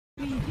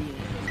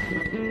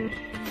Well,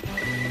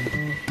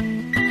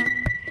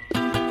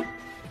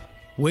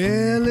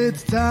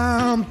 it's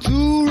time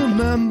to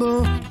remember.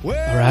 All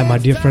right, my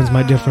dear friends,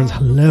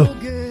 hello.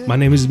 My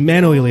name is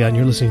Mano Ilya, and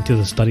you're listening to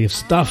The Study of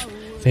Stuff.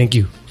 Thank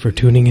you for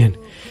tuning in.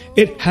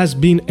 It has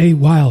been a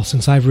while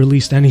since I've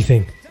released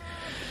anything.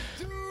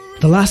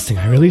 The last thing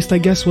I released, I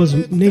guess,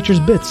 was Nature's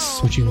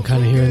Bits, which you can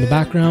kind of hear in the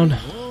background.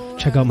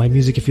 Check out my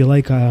music if you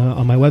like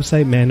on my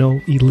website,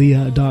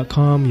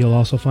 manoelia.com. You'll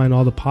also find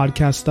all the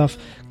podcast stuff.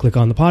 Click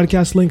on the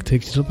podcast link,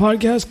 takes you to the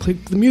podcast.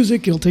 Click the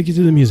music, it'll take you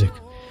to the music.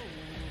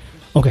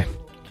 Okay.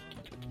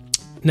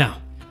 Now,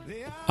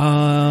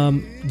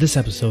 this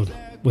episode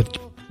with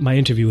my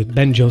interview with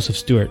Ben Joseph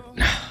Stewart,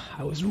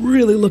 I was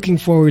really looking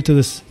forward to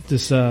this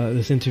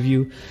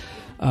interview.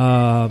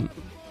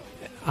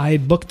 I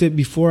booked it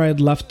before I had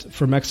left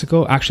for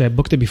Mexico. Actually, I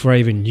booked it before I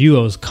even knew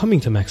I was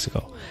coming to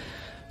Mexico.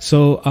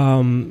 So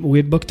we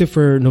had booked it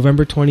for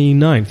November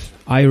 29th.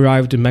 I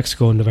arrived in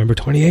Mexico on November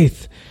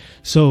 28th.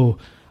 So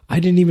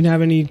I didn't even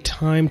have any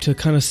time to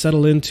kind of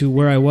settle into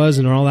where I was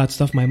and all that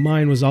stuff. My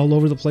mind was all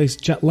over the place,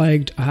 jet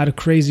lagged. I had a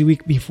crazy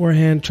week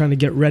beforehand trying to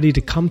get ready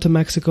to come to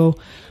Mexico.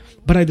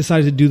 But I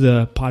decided to do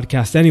the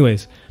podcast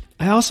anyways.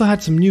 I also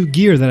had some new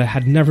gear that I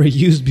had never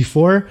used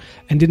before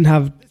and didn't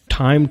have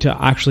time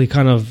to actually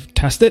kind of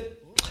test it.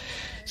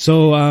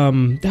 So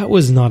that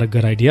was not a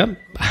good idea.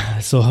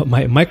 So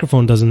my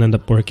microphone doesn't end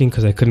up working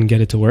because I couldn't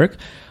get it to work.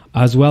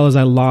 As well as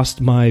I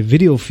lost my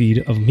video feed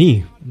of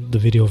me, the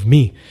video of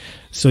me.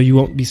 So you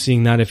won't be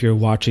seeing that if you're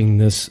watching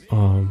this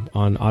on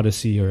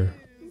Odyssey or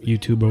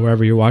YouTube or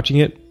wherever you're watching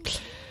it.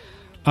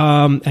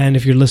 And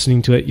if you're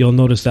listening to it, you'll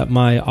notice that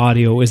my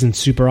audio isn't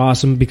super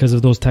awesome because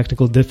of those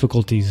technical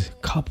difficulties.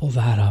 Couple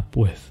that up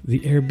with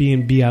the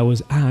Airbnb I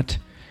was at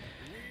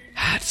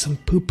had some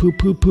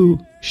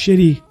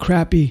shitty,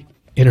 crappy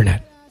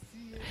internet.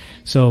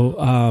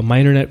 So my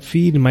internet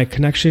feed and my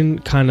connection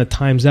kind of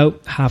times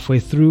out halfway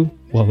through,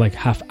 well, like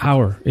half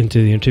hour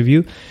into the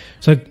interview.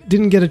 So I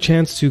didn't get a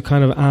chance to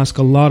kind of ask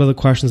a lot of the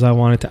questions I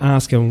wanted to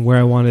ask and where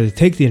I wanted to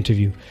take the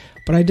interview.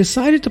 But I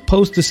decided to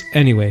post this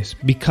anyways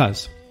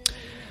because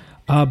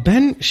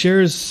Ben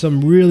shares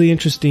some really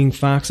interesting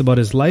facts about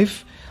his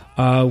life.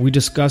 We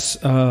discuss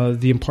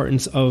the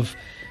importance of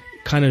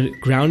kind of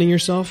grounding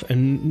yourself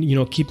and, you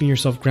know, keeping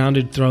yourself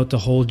grounded throughout the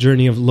whole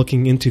journey of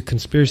looking into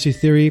conspiracy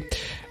theory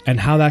and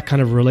how that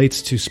kind of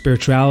relates to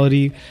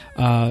spirituality,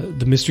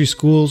 the mystery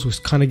schools. We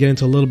kind of get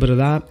into a little bit of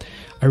that.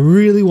 I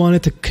really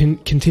wanted to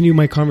continue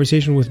my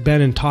conversation with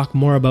Ben and talk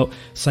more about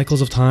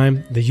cycles of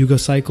time, the Yuga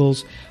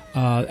cycles,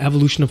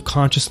 evolution of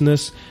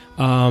consciousness,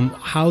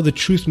 how the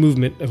truth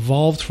movement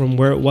evolved from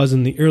where it was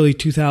in the early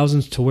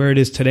 2000s to where it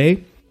is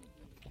today.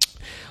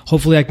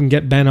 Hopefully I can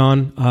get Ben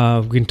on.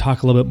 We can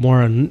talk a little bit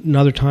more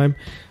another time,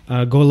 go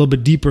a little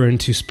bit deeper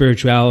into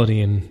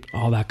spirituality and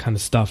all that kind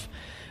of stuff.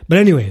 But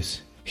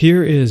anyways,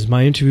 here is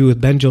my interview with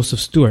Ben Joseph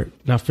Stewart.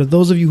 Now, for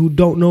those of you who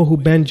don't know who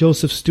Ben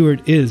Joseph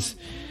Stewart is,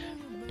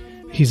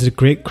 he's a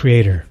great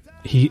creator.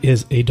 He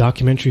is a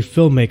documentary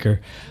filmmaker.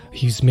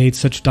 He's made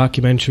such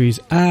documentaries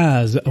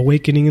as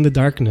Awakening in the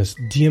Darkness,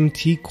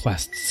 DMT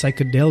Quest,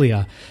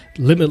 Psychedelia,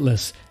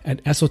 Limitless,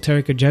 and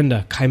Esoteric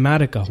Agenda,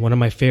 Kymatica, one of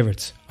my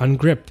favorites,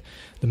 Ungripped,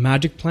 The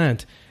Magic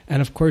Plant,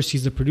 and of course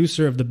he's the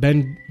producer of the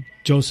Ben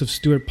Joseph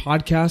Stewart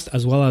podcast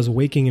as well as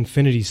Waking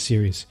Infinity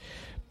series.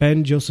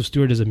 Ben Joseph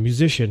Stewart is a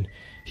musician,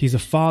 he's a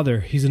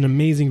father, he's an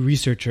amazing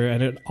researcher,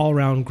 and an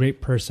all-around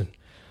great person.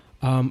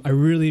 I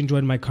really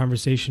enjoyed my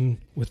conversation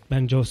with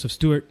Ben Joseph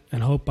Stewart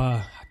and hope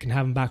I can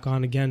have him back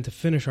on again to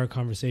finish our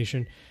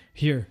conversation.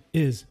 Here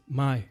is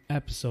my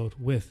episode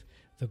with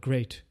the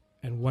great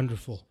and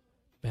wonderful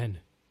Ben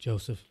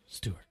Joseph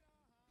Stewart.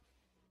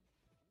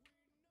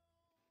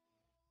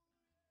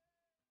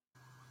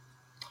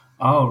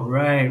 All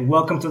right,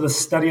 welcome to the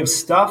Study of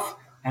Stuff,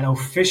 and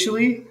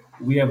officially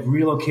we have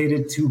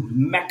relocated to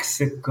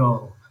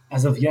Mexico.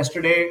 As of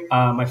yesterday,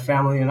 my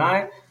family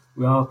and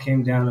we all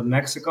came down to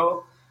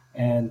Mexico.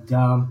 And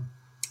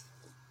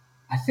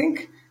I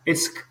think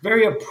it's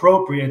very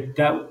appropriate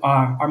that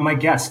my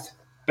guest,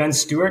 Ben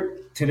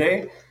Stewart,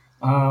 today,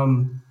 I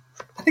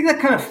think that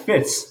kind of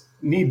fits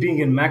me being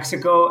in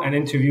Mexico and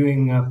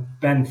interviewing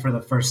Ben for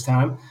the first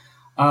time.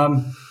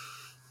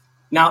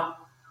 Now,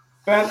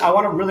 Ben, I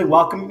want to really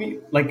welcome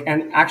you,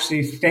 and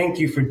actually thank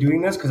you for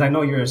doing this because I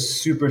know you're a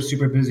super,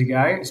 super busy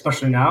guy,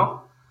 especially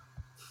now.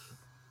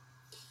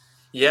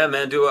 Yeah,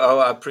 man,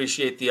 I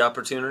appreciate the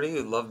opportunity.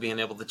 I love being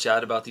able to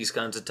chat about these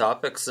kinds of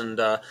topics. And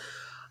I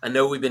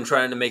know we've been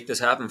trying to make this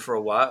happen for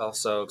a while,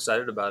 so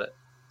excited about it.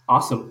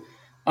 Awesome.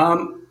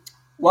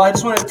 Well, I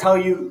just want to tell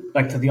you,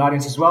 to the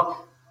audience as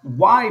well,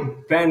 why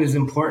Ben is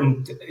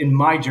important in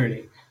my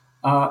journey.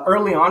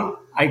 Early on,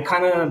 I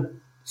kind of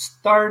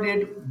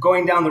started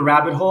going down the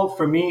rabbit hole.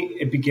 For me,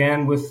 it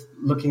began with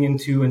looking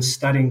into and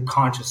studying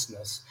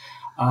consciousness.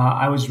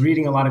 I was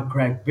reading a lot of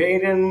Greg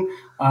Baden,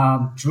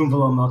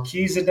 Drunvalo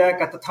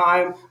Melchizedek at the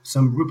time,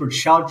 some Rupert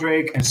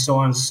Sheldrake, and so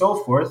on and so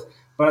forth.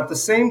 But at the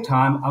same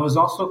time, I was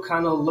also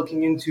kind of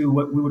looking into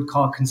what we would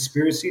call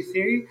conspiracy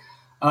theory.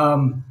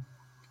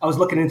 I was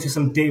looking into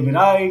some David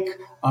Icke,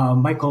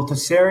 Michael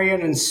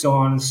Tessarian, and so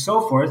on and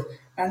so forth.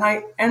 And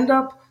I end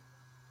up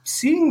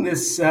seeing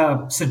this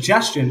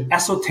suggestion,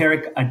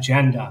 esoteric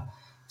agenda.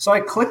 So I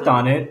clicked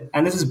on it,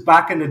 and this is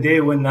back in the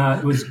day when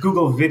it was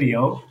Google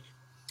Video,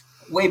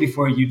 way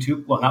before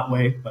YouTube. Well, not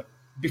way, but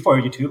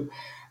before YouTube.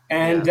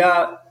 And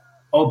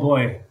oh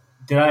boy,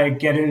 did I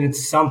get into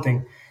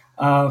something.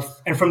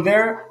 And from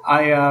there,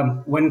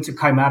 I went into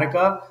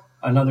Kymatica,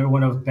 another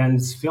one of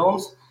Ben's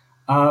films.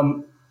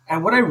 And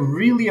what I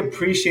really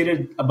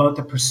appreciated about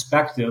the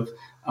perspective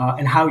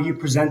and how you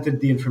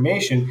presented the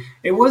information,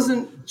 it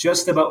wasn't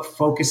just about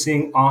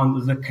focusing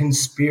on the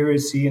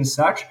conspiracy and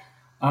such.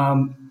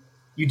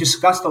 You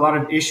discussed a lot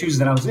of issues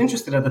that I was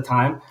interested at the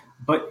time,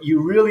 but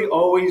you really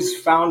always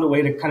found a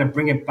way to kind of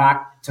bring it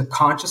back to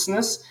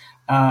consciousness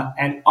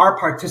and our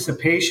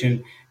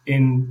participation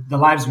in the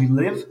lives we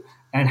live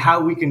and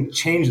how we can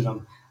change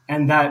them.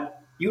 And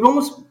that you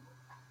almost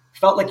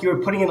felt like you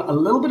were putting in a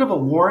little bit of a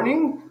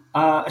warning,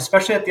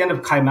 especially at the end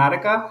of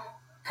Kymatica,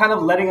 kind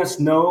of letting us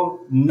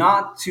know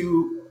not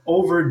to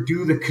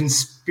overdo the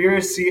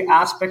conspiracy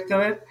aspect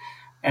of it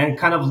and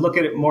kind of look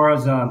at it more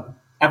as a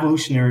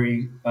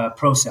evolutionary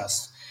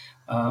process.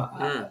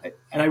 And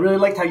I really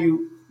liked how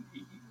you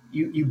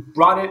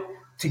brought it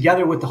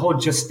together with the whole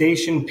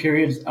gestation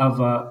period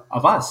of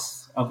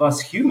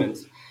us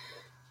humans.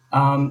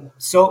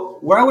 So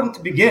where I wanted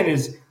to begin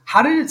is,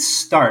 how did it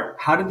start?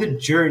 How did the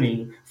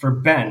journey for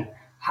Ben?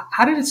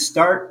 How did it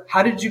start?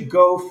 How did you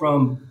go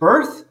from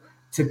birth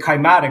to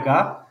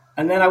Kymatica?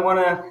 And then I want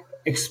to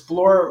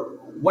explore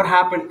what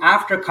happened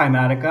after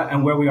Kymatica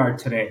and where we are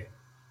today.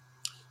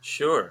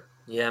 Sure.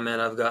 Yeah, man,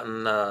 I've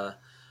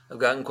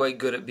gotten quite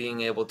good at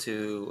being able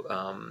to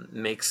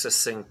make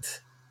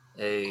succinct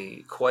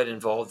a quite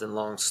involved and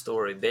long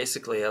story.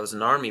 Basically, I was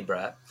an army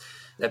brat.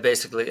 That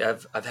basically,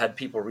 I've had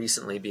people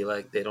recently be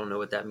like, they don't know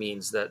what that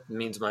means. That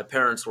means my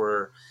parents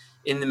were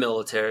in the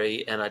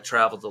military and I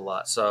traveled a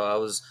lot. So I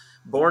was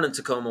born in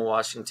Tacoma,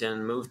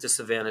 Washington, moved to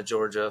Savannah,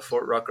 Georgia,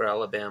 Fort Rucker,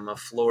 Alabama,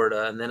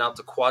 Florida, and then out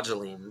to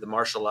Kwajalein, the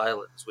Marshall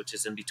Islands, which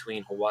is in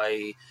between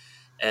Hawaii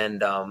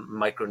and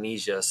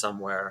Micronesia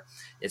somewhere.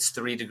 It's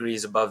 3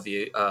 degrees above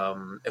the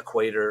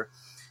equator,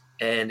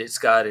 and it's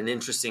got an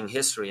interesting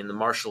history. And the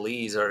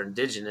Marshallese are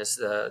indigenous,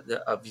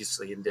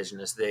 obviously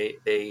indigenous.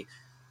 They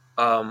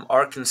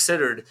are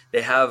considered,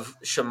 they have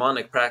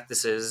shamanic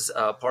practices.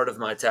 Part of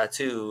my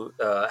tattoo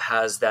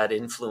has that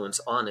influence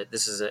on it.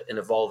 This is an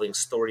evolving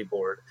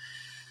storyboard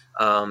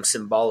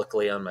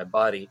symbolically on my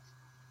body.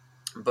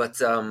 But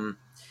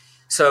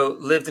so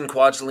lived in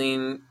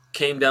Kwajalein,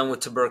 came down with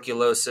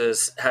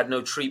tuberculosis, had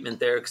no treatment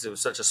there because it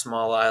was such a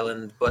small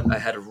island, but I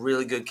had a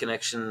really good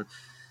connection.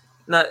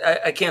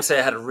 I can't say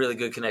I had a really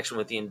good connection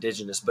with the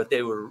indigenous, but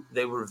they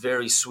were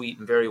very sweet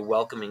and very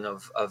welcoming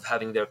of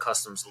having their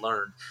customs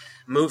learned.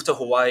 Moved to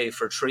Hawaii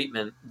for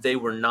treatment. They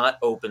were not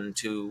open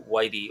to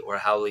whitey or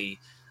haole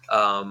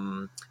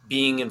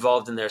being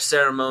involved in their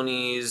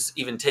ceremonies,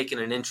 even taking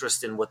an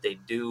interest in what they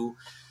do.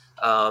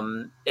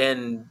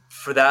 And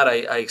for that,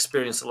 I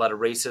experienced a lot of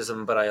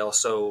racism, but I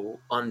also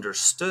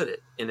understood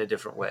it in a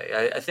different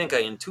way. I think I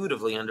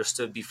intuitively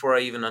understood before I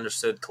even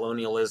understood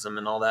colonialism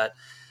and all that,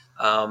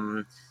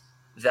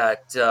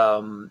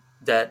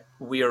 that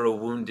we are a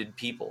wounded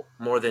people.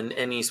 More than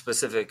any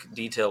specific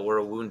detail, we're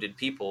a wounded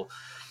people.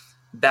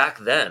 Back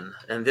then,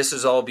 and this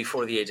is all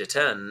before the age of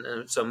 10,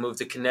 and so I moved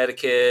to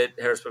Connecticut,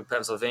 Harrisburg,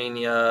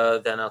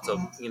 Pennsylvania, then out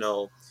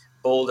to,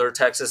 Boulder,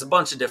 Texas, a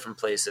bunch of different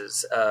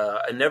places.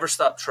 I never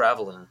stopped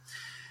traveling.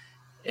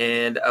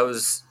 And I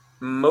was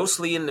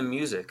mostly into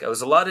music. I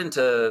was a lot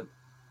into,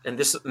 and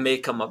this may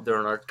come up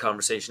during our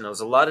conversation, I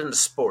was a lot into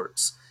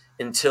sports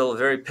until a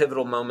very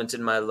pivotal moment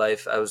in my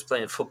life. I was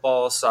playing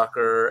football,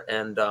 soccer,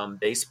 and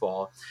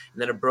baseball.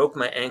 And then I broke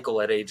my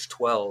ankle at age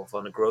 12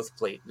 on a growth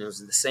plate. And it was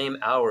in the same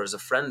hour as a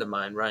friend of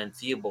mine, Ryan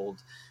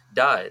Theobald,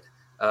 died,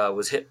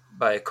 was hit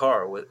by a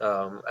car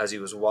as he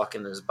was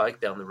walking his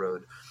bike down the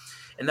road.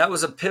 And that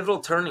was a pivotal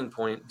turning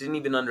point. Didn't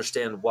even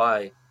understand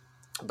why,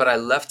 but I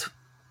left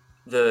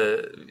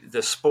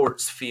the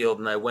sports field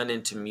and I went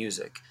into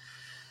music.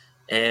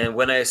 And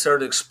when I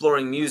started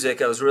exploring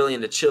music, I was really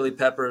into Chili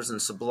Peppers and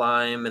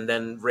Sublime, and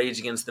then Rage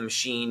Against the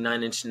Machine,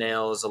 Nine Inch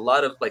Nails, a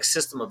lot of like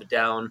System of a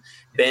Down,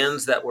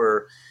 bands that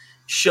were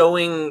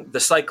showing the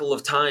cycle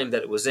of time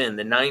that it was in.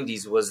 The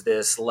 90s was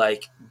this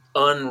like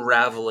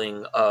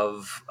unraveling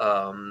of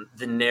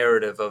the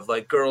narrative of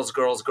like girls,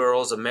 girls,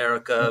 girls,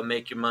 America,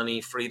 make your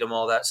money, freedom,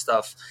 all that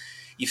stuff.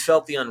 You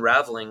felt the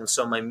unraveling. And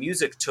so my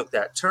music took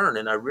that turn,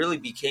 and I really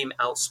became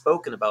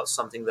outspoken about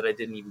something that I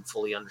didn't even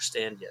fully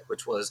understand yet,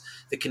 which was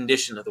the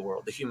condition of the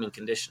world, the human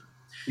condition.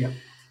 Yeah.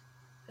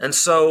 And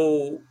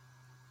so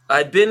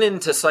I'd been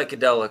into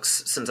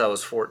psychedelics since I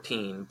was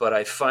 14, but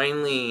I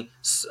finally,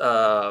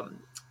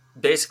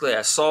 basically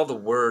I saw the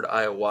word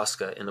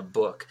ayahuasca in a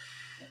book,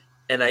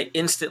 and I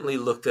instantly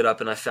looked it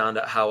up and I found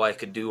out how I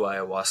could do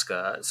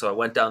ayahuasca. So I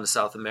went down to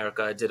South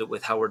America. I did it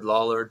with Howard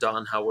Lawler,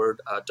 Don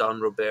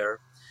Robert,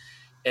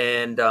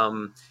 and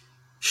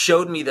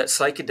showed me that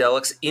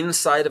psychedelics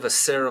inside of a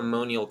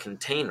ceremonial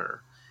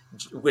container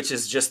which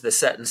is just the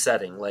set and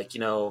setting. Like,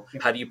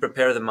 how do you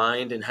prepare the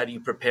mind and how do you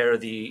prepare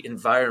the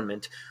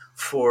environment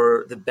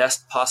for the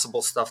best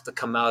possible stuff to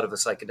come out of a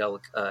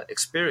psychedelic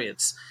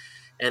experience?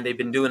 And they've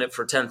been doing it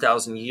for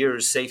 10,000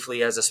 years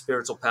safely as a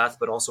spiritual path,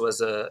 but also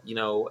as a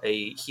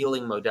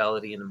healing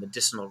modality and a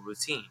medicinal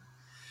routine.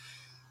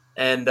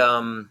 And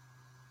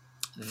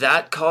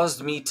that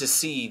caused me to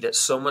see that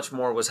so much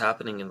more was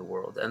happening in the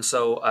world. And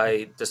so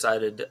I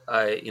decided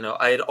I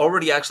had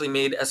already actually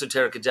made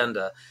Esoteric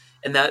Agenda,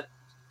 and that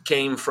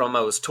came from,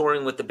 I was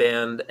touring with the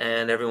band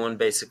and everyone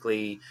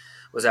basically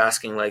was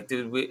asking like,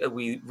 dude,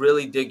 we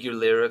really dig your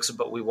lyrics,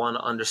 but we want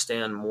to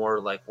understand more,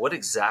 like, what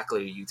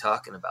exactly are you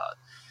talking about?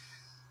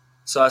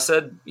 So I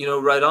said,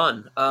 right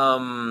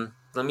on.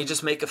 Let me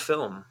just make a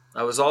film.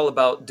 I was all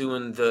about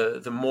doing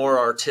the more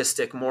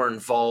artistic, more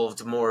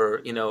involved,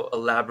 more,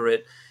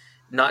 elaborate,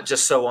 not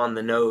just so on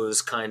the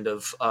nose kind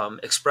of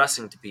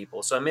expressing to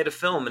people. So I made a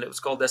film and it was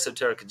called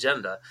Esoteric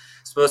Agenda.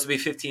 It's supposed to be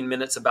 15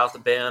 minutes about the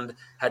band,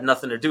 had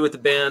nothing to do with the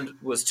band,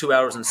 was 2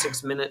 hours and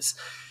 6 minutes.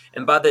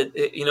 And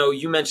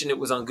you mentioned it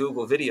was on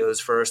Google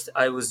Videos first.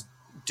 I was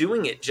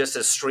doing it just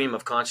as stream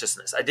of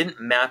consciousness. I didn't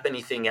map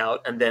anything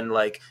out and then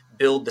like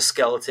build the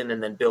skeleton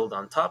and then build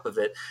on top of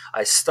it.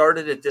 I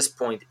started at this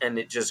point and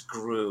it just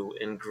grew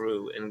and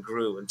grew and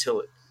grew until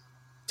it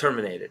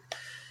terminated.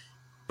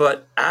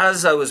 But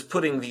as I was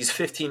putting these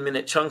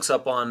 15-minute chunks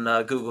up on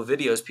Google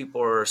Videos,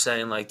 people were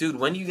saying like, dude,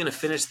 when are you going to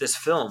finish this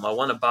film? I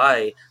want to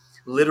buy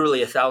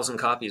literally 1,000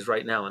 copies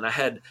right now. And I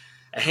had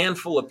a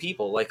handful of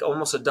people, like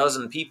almost a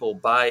dozen people,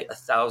 buy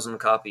 1,000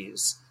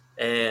 copies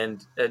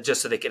and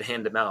just so they could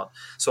hand them out.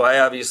 So I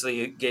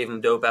obviously gave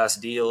them dope ass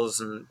deals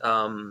and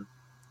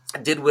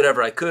did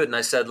whatever I could. And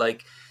I said,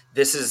 like,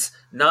 this is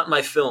not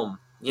my film,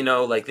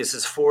 like this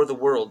is for the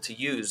world to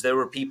use. There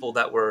were people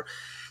that were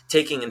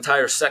taking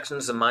entire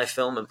sections of my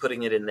film and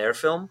putting it in their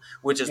film,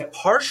 which is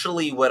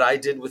partially what I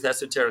did with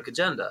Esoteric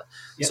Agenda.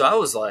 So I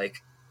was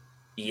like,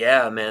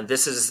 yeah, man,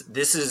 this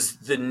is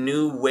the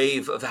new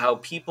wave of how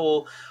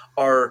people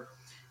are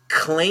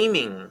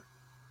claiming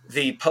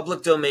the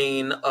public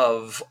domain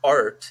of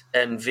art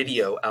and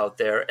video out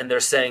there, and they're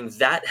saying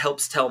that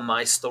helps tell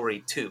my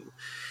story too.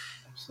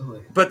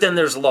 Absolutely. But then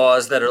there's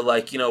laws that are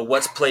like,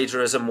 what's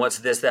plagiarism, what's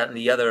this, that, and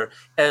the other.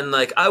 And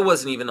like, I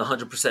wasn't even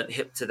 100%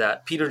 hip to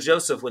that. Peter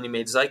Joseph, when he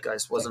made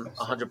Zeitgeist, wasn't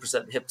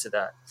 100% hip to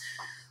that.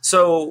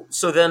 So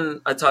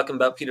then I talking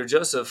about Peter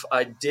Joseph,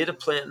 I did a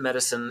plant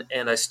medicine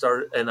and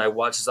I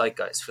watched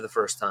Zeitgeist for the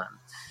first time.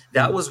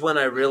 That was when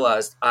I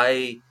realized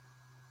I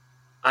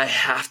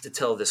have to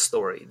tell this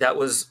story. That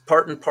was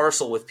part and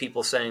parcel with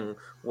people saying,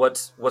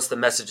 what's the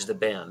message of the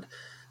band?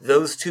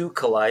 Those two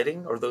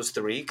colliding, or those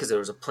three, because there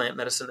was a plant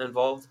medicine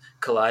involved,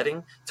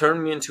 colliding,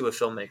 turned me into a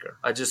filmmaker.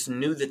 I just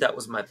knew that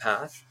was my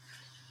path.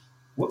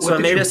 So I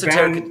made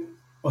Esoteric.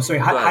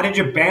 How did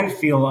your band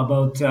feel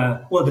about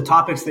the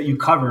topics that you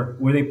cover?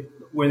 Were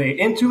they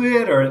into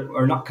it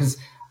or not? Because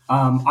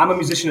I'm a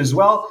musician as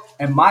well,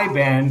 and my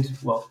band,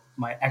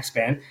 my ex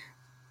band,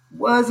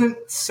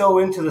 wasn't so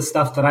into the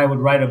stuff that I would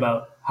write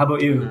about. How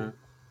about you?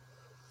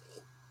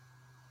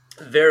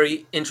 Mm-hmm.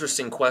 Very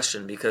interesting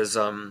question, because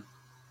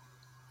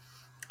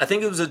I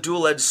think it was a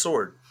dual-edged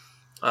sword.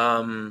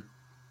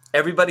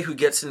 Everybody who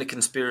gets into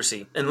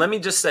conspiracy, and let me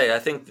just say, I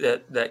think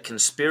that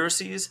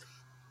conspiracies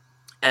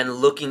and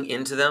looking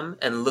into them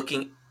and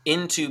looking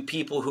into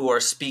people who are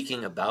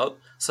speaking about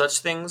such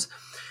things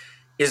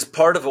is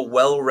part of a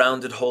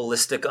well-rounded,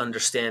 holistic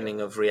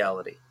understanding of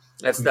reality.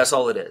 That's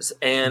all it is.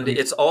 And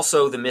it's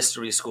also the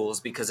mystery schools,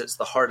 because it's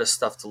the hardest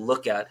stuff to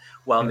look at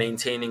while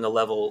maintaining a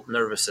level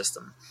nervous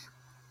system.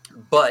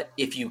 But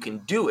if you can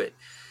do it,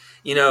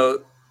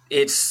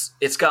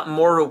 it's got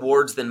more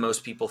rewards than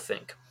most people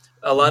think.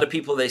 A lot of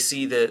people, they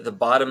see the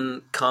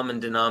bottom common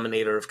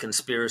denominator of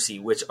conspiracy,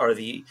 which are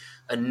the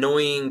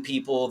annoying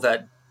people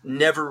that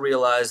never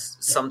realize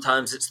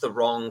sometimes it's the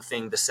wrong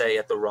thing to say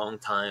at the wrong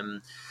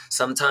time.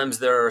 Sometimes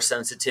there are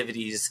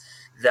sensitivities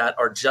that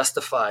are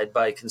justified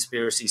by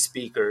conspiracy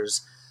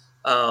speakers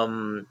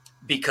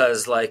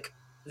because like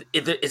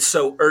it's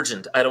so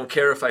urgent. I don't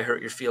care if I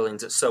hurt your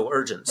feelings. It's so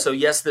urgent. So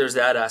yes, there's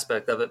that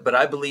aspect of it, but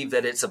I believe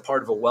that it's a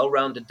part of a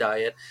well-rounded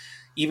diet.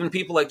 Even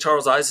people like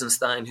Charles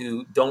Eisenstein,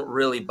 who don't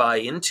really buy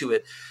into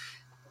it,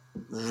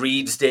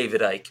 reads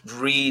David Icke,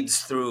 reads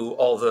through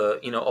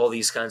all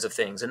these kinds of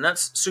things. And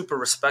that's super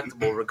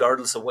respectable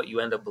regardless of what you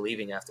end up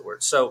believing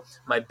afterwards. So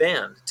my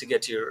band, to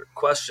get to your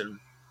question,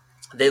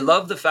 they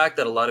love the fact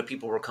that a lot of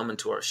people were coming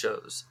to our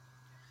shows.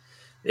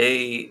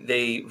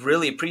 They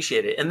really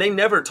appreciate it. And they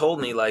never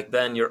told me like,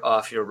 Ben, you're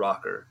off your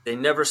rocker. They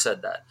never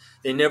said that.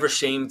 They never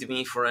shamed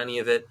me for any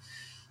of it.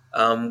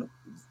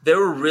 They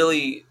were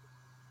really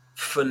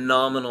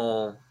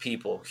phenomenal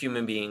people,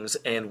 human beings,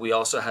 and we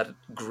also had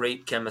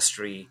great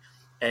chemistry,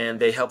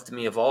 and they helped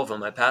me evolve on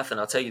my path. And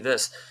I'll tell you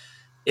this,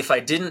 if I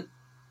didn't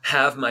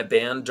have my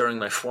band during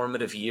my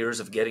formative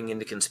years of getting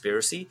into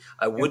conspiracy,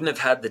 I wouldn't have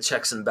had the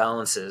checks and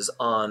balances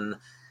on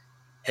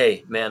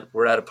hey, man,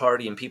 we're at a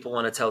party and people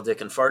want to tell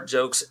dick and fart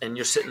jokes, and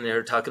you're sitting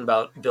there talking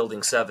about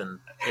Building 7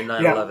 in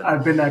nine Yeah, eleven.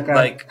 I've been that guy.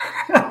 Like,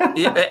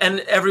 yeah,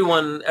 and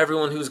everyone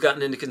who's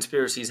gotten into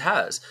conspiracies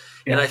has.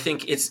 And Yeah. I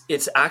think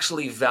it's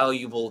actually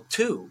valuable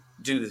to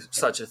do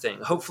such a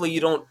thing. Hopefully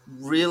you don't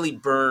really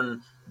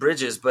burn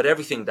bridges, but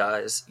everything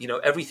dies.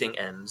 Everything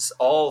ends.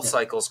 All Yeah.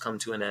 cycles come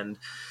to an end.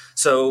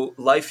 So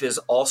life is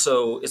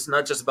also, it's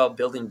not just about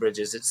building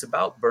bridges, it's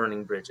about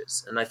burning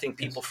bridges. And I think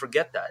people Yes.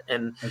 forget that.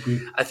 And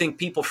Agreed. I think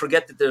people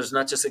forget that there's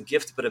not just a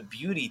gift, but a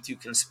beauty to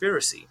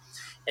conspiracy.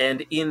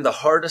 And in the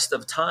hardest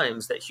of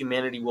times that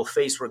humanity will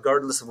face,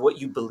 regardless of what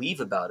you believe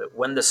about it,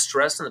 when the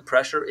stress and the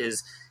pressure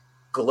is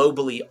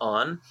globally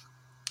on,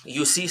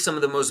 you see some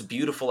of the most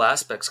beautiful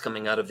aspects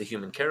coming out of the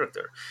human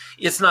character.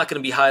 It's not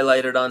going to be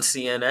highlighted on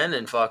CNN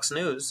and Fox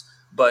News,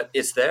 but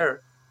it's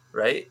there,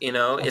 right? It's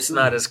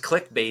not Absolutely. as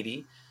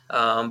clickbaity,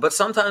 but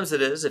sometimes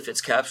it is if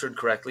it's captured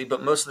correctly.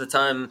 But most of the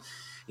time,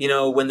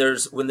 when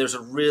there's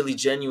a really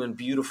genuine,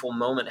 beautiful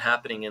moment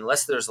happening,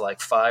 unless there's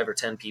like 5 or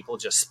 10 people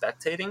just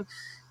spectating,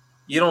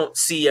 you don't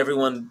see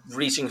everyone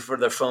reaching for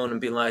their phone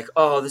and being like,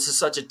 oh, this is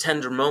such a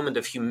tender moment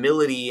of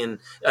humility and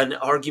an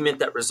argument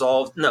that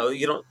resolved. No,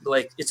 you don't.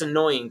 Like, it's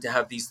annoying to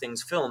have these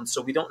things filmed.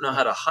 So we don't know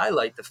how to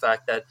highlight the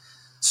fact that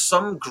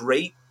some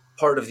great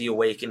part of the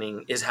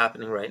awakening is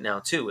happening right now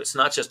too. It's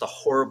not just a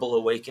horrible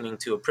awakening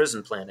to a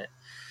prison planet.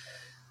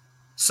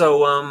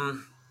 So,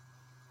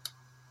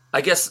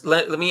 I guess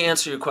let me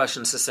answer your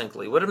question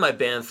succinctly. What did my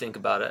band think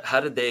about it?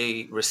 How did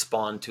they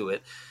respond to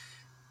it?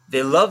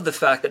 They loved the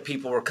fact that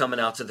people were coming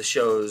out to the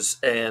shows,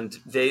 and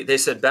they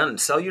said, Ben,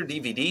 sell your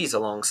DVDs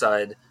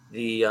alongside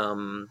the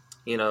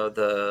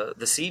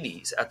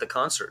CDs at the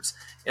concerts.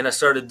 And I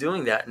started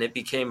doing that, and it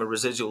became a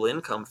residual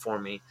income for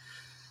me.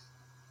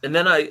 And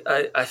then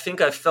I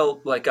think I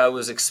felt like I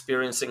was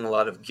experiencing a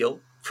lot of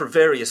guilt for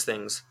various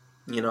things.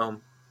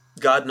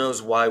 God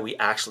knows why we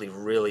actually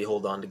really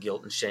hold on to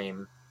guilt and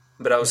shame.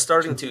 But I was Yeah.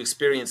 starting True. to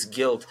experience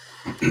guilt,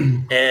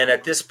 and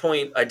at this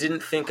point, I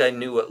didn't think I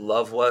knew what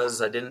love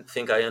was. I didn't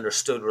think I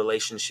understood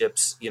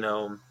relationships,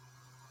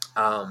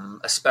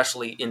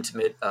 especially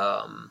intimate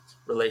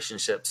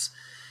relationships.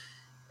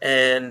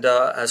 And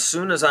as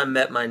soon as I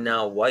met my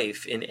now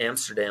wife in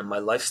Amsterdam, my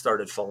life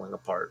started falling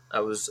apart. I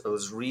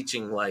was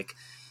reaching, like,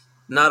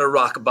 not a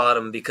rock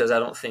bottom, because I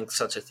don't think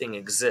such a thing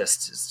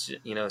exists.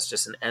 It's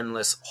just an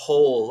endless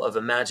hole of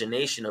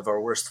imagination of our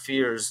worst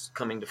fears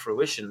coming to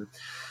fruition.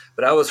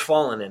 But I was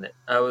falling in it.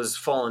 I was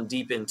falling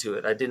deep into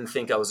it. I didn't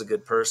think I was a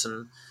good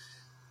person.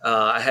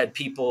 I had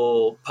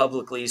people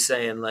publicly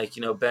saying, like,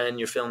 Ben,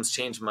 your films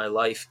changed my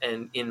life.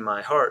 And in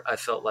my heart, I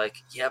felt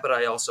like, yeah, but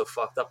I also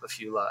fucked up a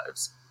few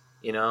lives.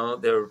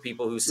 There were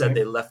people who said Right.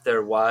 they left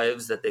their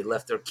wives, that they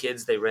left their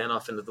kids, they ran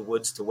off into the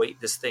woods to wait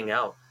this thing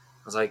out.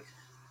 I was like,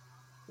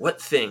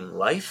 what thing?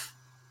 Life?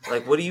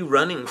 Like, what are you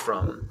running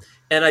from?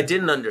 And I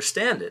didn't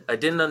understand it. I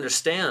didn't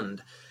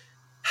understand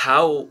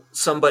how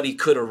somebody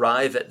could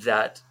arrive at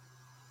that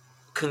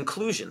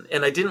conclusion,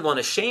 and I didn't want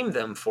to shame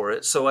them for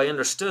it. So I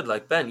understood,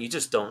 like, Ben, you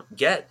just don't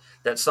get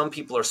that some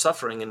people are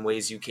suffering in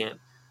ways you can't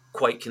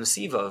quite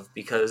conceive of,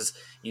 because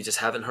you just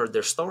haven't heard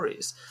their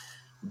stories.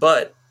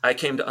 But I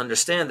came to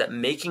understand that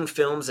making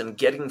films and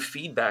getting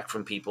feedback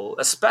from people,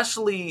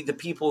 especially the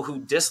people who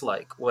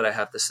dislike what I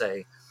have to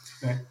say,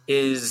 Right.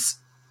 is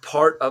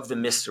part of the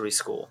mystery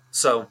school.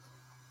 So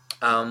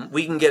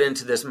we can get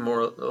into this more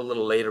a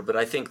little later, but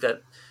I think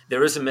that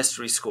there is a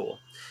mystery school.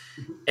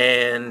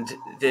 And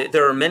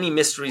there are many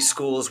mystery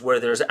schools where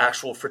there's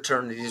actual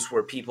fraternities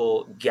where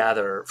people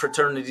gather,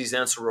 fraternities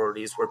and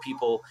sororities where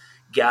people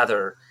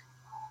gather,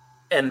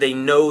 and they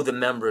know the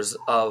members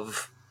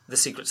of the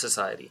secret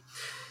society.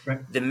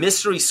 Right. The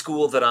mystery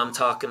school that I'm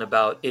talking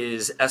about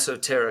is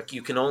esoteric.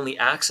 You can only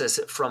access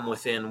it from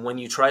within. When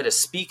you try to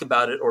speak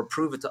about it or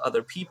prove it to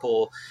other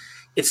people,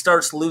 it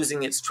starts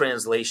losing its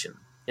translation.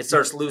 It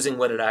starts losing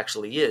what it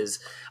actually is.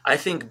 I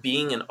think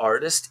being an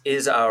artist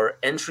is our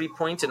entry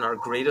point and our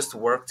greatest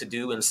work to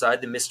do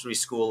inside the mystery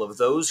school of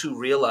those who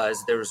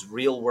realize there's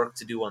real work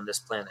to do on this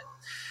planet.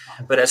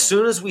 But as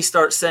soon as we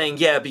start saying,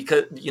 yeah,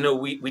 because,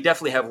 we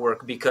definitely have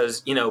work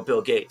because,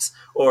 Bill Gates,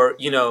 or,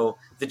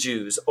 the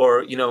Jews,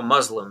 or,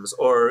 Muslims,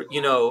 or,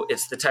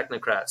 it's the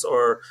technocrats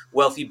or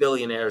wealthy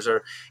billionaires,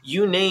 or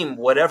you name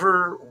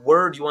whatever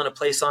word you want to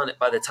place on it,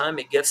 by the time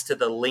it gets to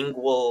the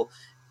lingual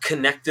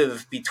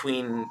connective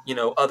between,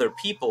 other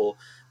people,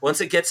 once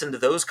it gets into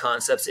those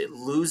concepts, it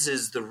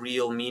loses the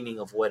real meaning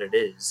of what it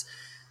is.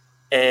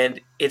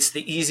 And it's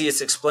the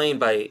easiest explained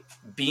by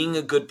being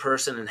a good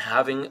person and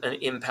having an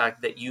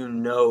impact that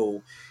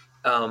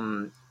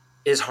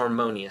is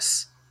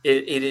harmonious.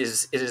 It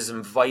is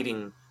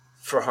inviting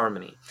for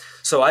harmony.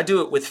 So I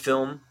do it with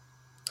film.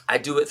 I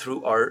do it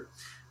through art.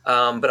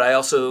 But I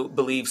also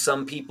believe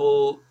some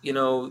people,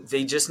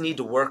 they just need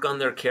to work on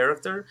their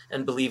character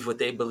and believe what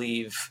they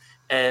believe,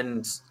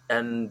 and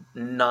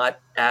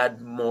not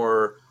add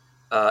more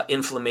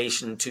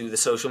inflammation to the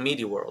social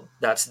media world.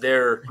 That's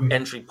their Agreed.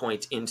 entry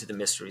point into the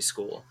mystery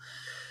school.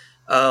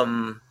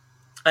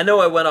 I know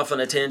I went off on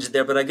a tangent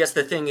there, but I guess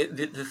the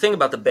thing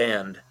about the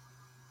band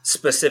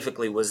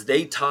specifically was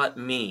they taught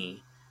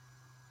me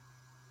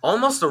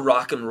almost a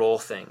rock and roll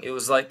thing. It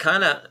was like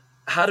kind of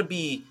how to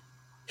be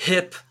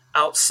hip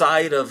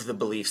outside of the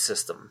belief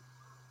system.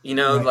 You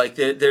know, Right. like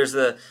there's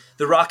the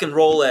rock and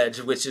roll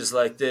edge, which is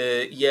like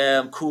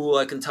I'm cool,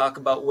 I can talk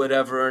about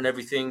whatever and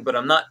everything, but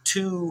I'm not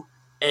too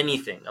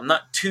anything. I'm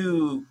not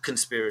too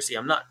conspiracy.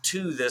 I'm not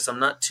too this. I'm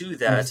not too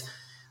that. Yes.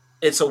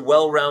 It's a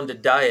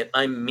well-rounded diet.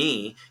 I'm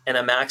me, and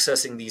I'm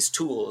accessing these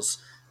tools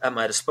at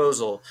my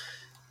disposal.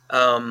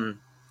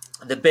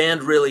 The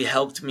band really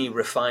helped me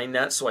refine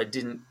that, so I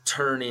didn't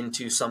turn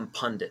into some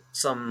pundit,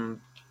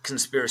 some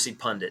conspiracy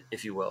pundit,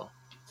 if you will.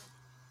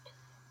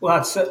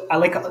 Well, I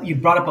like you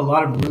brought up a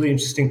lot of really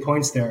interesting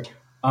points there,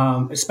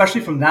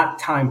 especially from that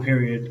time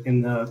period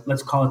in the,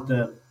 let's call it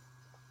the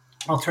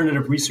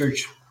alternative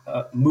research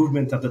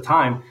movement of the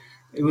time.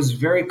 It was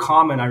very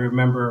common, I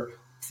remember,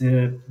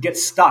 to get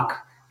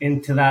stuck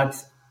into that.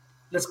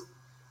 Let's.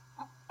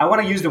 I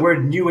want to use the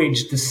word New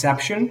Age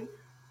deception.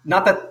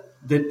 Not that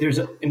there's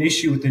an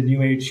issue with the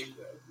New Age,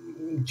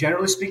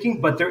 generally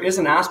speaking, but there is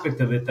an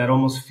aspect of it that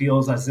almost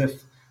feels as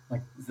if,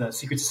 like the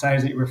secret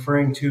societies that you're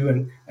referring to,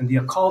 and the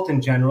occult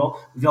in general,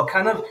 they'll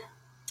kind of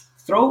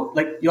throw,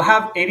 like, you'll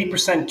have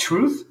 80%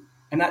 truth,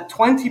 and that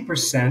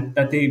 20%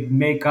 that they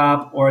make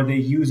up or they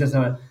use as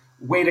a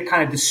way to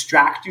kind of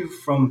distract you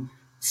from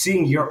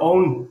seeing your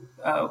own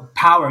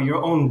power,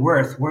 your own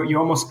worth, where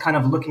you're almost kind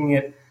of looking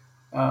at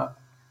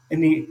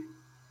in the.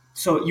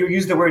 So you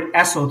use the word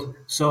esot.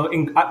 So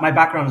in my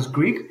background is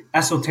Greek.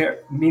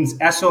 Esoteric means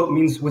eso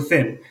means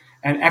within,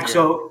 and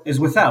exo is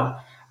without.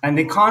 And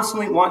they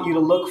constantly want you to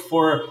look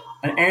for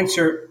an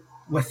answer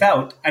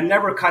without, and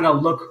never kind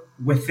of look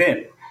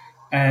within.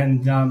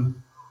 And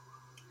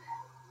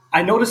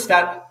I noticed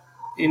that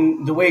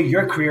in the way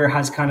your career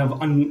has kind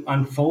of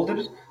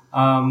unfolded.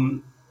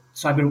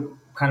 So I've been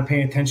kind of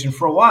paying attention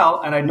for a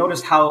while, and I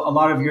noticed how a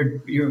lot of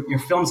your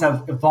films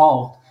have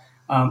evolved,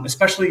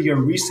 especially your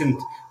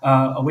recent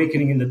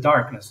Awakening in the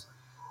Darkness.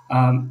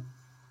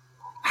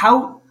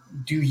 How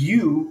do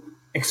you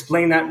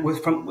explain that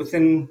from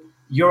within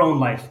your own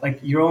life, like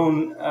your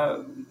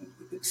own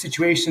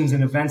situations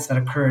and events that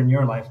occur in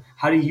your life?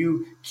 How do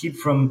you keep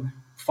from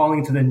falling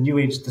into the New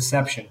Age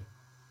deception?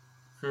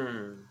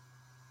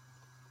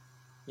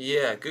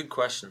 Yeah, good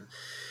question.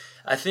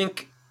 I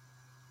think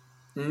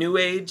New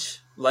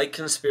Age, like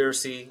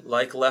conspiracy,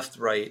 like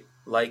left-right,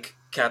 like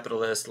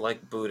capitalist,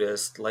 like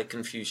Buddhist, like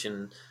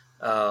Confucian,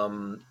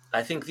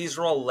 I think these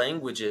are all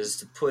languages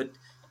to put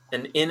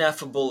an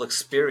ineffable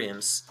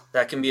experience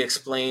that can be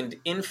explained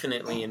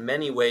infinitely in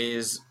many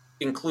ways,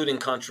 including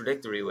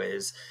contradictory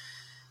ways.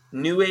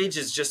 New Age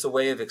is just a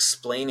way of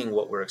explaining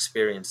what we're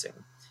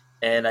experiencing.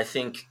 And I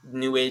think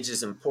New Age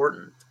is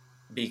important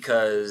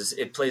because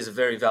it plays a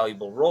very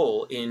valuable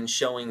role in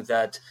showing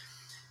that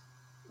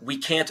we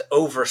can't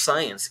over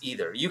science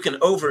either. You can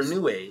over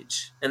New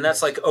Age, and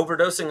that's like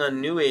overdosing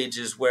on New Age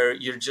is where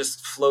you're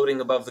just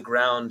floating above the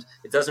ground.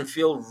 It doesn't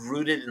feel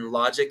rooted in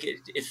logic.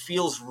 It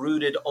feels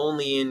rooted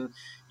only in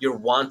your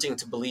wanting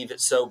to believe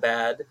it so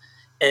bad.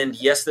 And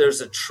yes,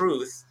 there's a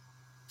truth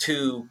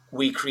to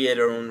we create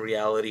our own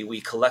reality.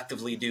 We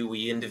collectively do,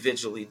 we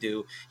individually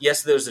do.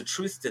 Yes, there's a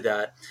truth to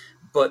that,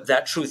 but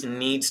that truth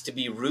needs to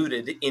be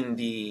rooted in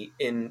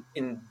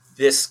in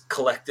this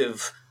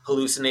collective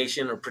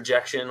hallucination or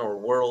projection or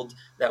world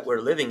that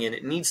we're living in.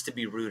 It needs to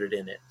be rooted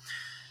in it.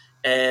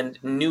 And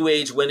New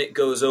Age, when it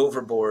goes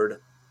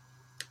overboard,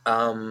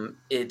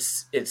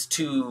 it's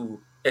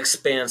too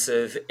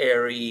expansive,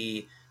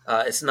 airy.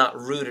 It's not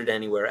rooted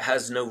anywhere. It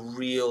has no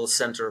real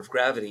center of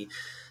gravity.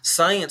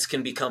 Science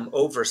can become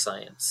over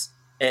science,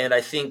 and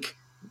I think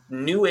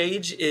New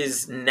Age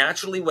is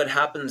naturally what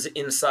happens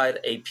inside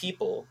a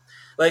people.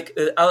 Like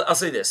I'll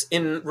say this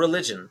in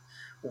religion,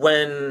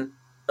 when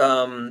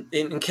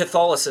in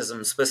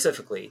Catholicism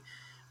specifically,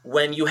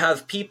 when you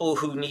have people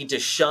who need to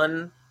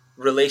shun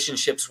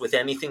relationships with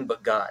anything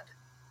but God,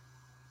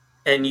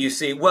 and you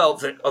see,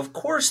 well, of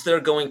course they're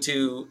going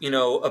to,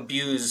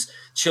 abuse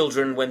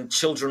children when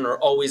children are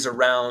always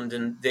around,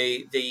 and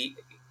they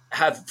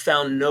have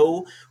found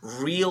no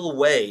real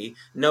way,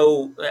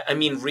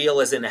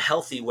 real as in a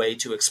healthy way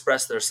to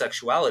express their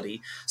sexuality,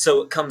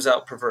 so it comes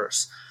out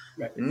perverse.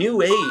 Right.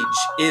 New Age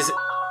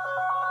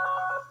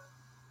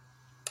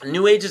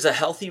is a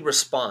healthy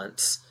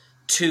response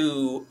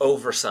to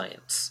over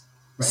science.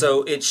 Right.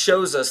 So it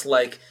shows us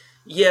like,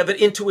 yeah, but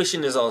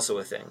intuition is also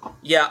a thing.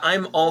 Yeah,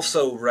 I'm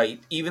also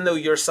right. Even though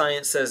your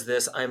science says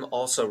this, I'm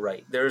also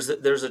right. There's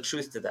a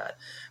truth to that.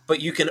 But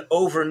you can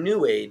over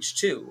New Age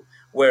too,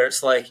 where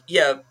it's like,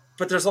 yeah,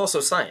 but there's also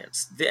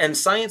science. And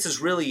science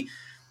is really,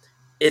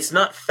 it's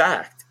not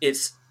fact.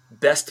 It's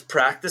best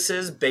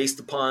practices based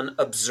upon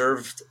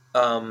observed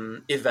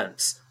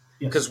events.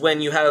 Because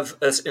when you have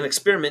an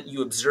experiment,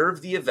 you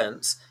observe the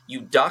events,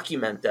 you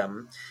document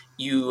them,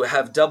 you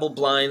have double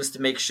blinds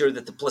to make sure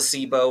that the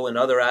placebo and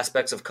other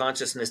aspects of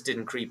consciousness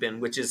didn't creep in,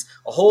 which is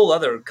a whole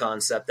other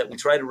concept that we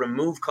try to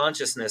remove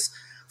consciousness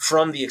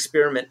from the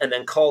experiment and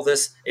then call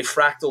this a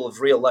fractal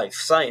of real life.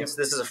 Science,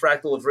 this is a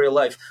fractal of real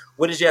life.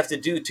 What did you have to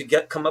do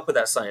to come up with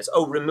that science?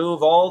 Oh,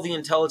 remove all the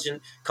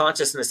intelligent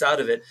consciousness out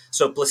of it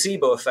so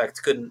placebo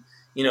effect couldn't,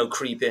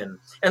 creep in.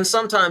 And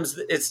sometimes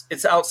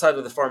it's outside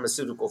of the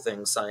pharmaceutical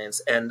thing, science,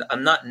 and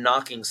I'm not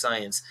knocking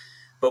science,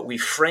 but we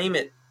frame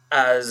it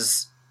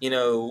as,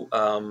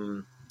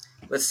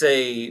 let's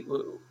say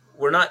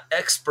we're not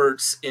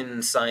experts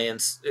in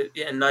science,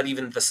 and not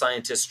even the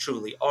scientists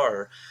truly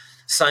are.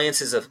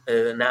 Science is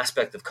an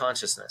aspect of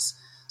consciousness.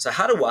 So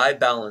how do I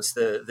balance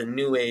the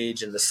new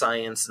age and the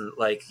science and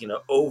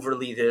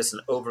overly this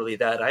and overly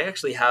that? I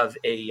actually have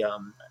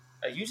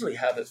I usually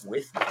have it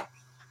with me.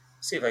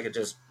 See if I could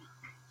just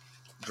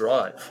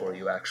draw it for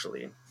you,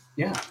 actually.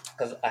 Yeah.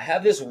 Because I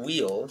have this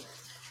wheel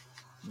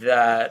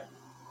that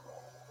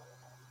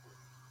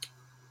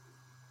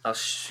I'll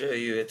show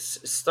you. It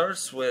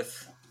starts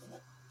with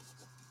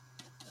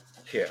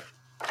here.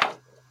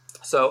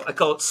 So I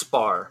call it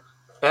SPAR.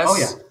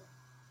 SPAR.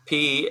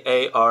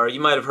 You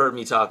might have heard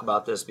me talk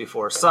about this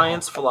before.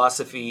 Science,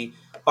 philosophy,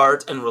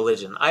 art, and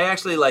religion. I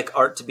actually like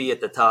art to be at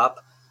the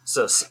top.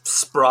 So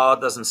SPRA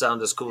doesn't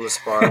sound as cool as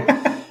SPAR.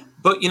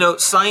 But,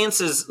 science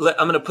is,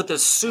 I'm going to put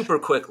this super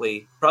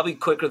quickly, probably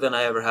quicker than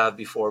I ever have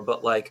before.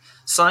 But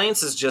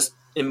science is just,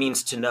 it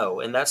means to know.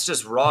 And that's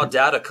just raw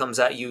data comes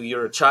at you.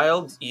 You're a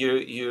child.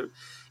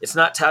 It's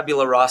not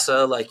tabula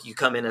rasa, like you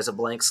come in as a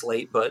blank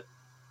slate, but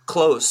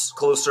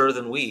closer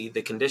than we,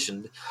 the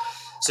conditioned.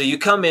 So you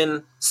come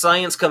in,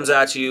 science comes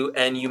at you,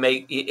 and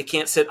it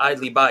can't sit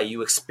idly by.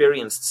 You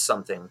experienced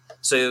something.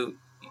 So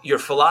your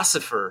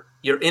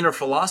inner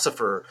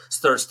philosopher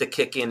starts to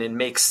kick in and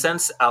make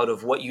sense out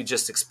of what you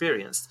just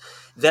experienced.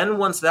 Then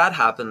once that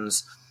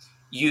happens,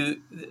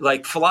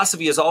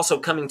 philosophy is also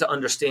coming to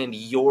understand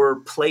your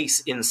place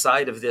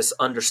inside of this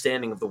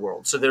understanding of the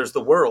world. So there's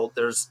the world,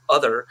 there's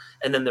other,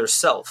 and then there's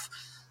self.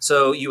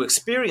 So you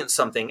experience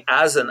something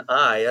as an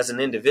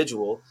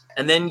individual,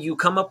 and then you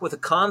come up with a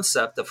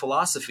concept, a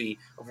philosophy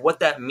of what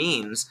that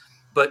means,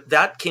 but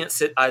that can't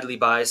sit idly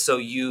by, so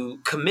you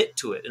commit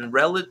to it. And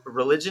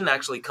religion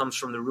actually comes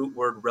from the root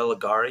word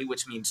religare,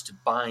 which means to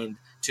bind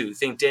to.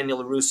 Think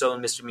Daniel LaRusso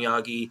and Mr.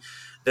 Miyagi,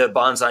 the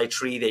bonsai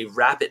tree, they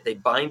wrap it, they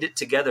bind it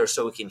together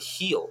so it can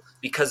heal,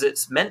 because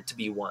it's meant to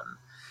be one.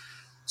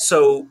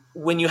 So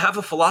when you have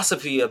a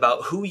philosophy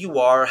about who you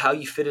are, how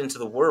you fit into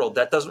the world,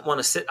 that doesn't want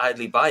to sit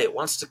idly by. It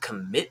wants to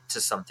commit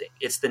to something.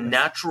 It's the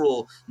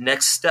natural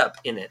next step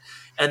in it.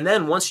 And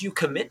then once you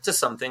commit to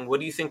something, what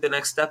do you think the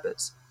next step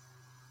is?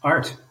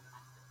 Art.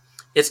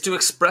 It's to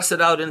express it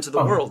out into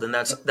the world, and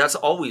that's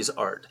always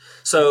art.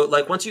 So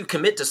once you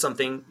commit to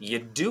something, you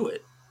do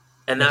it,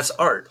 and that's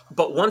art.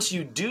 But once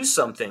you do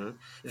something,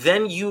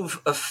 then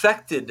you've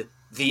affected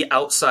the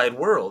outside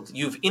world.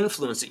 You've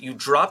influenced it. You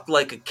dropped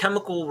like a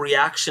chemical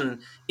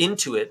reaction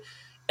into it,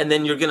 and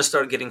then you're going to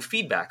start getting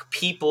feedback.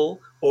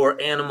 People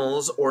or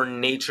animals or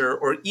nature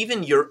or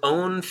even your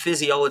own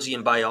physiology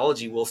and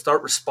biology will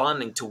start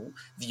responding to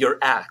your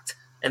act.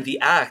 And the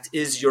act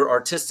is your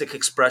artistic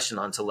expression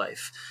onto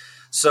life.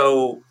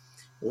 So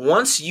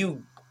once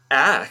you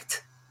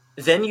act,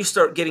 then you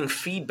start getting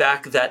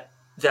feedback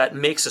that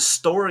makes a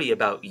story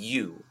about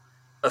you,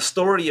 a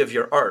story of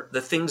your art,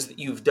 the things that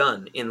you've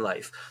done in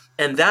life.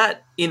 And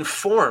that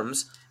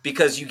informs,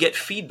 because you get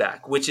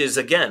feedback, which is,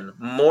 again,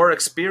 more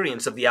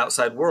experience of the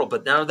outside world.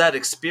 But now that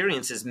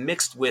experience is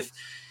mixed with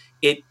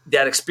it,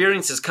 that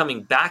experience is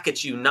coming back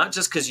at you, not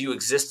just because you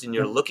exist and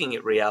you're looking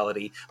at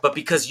reality, but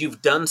because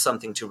you've done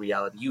something to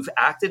reality. You've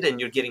acted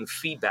and you're getting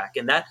feedback,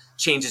 and that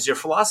changes your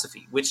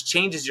philosophy, which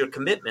changes your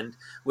commitment,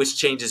 which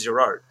changes your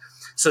art.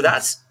 So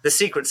that's the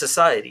secret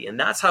society, and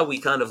that's how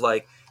we kind of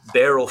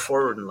barrel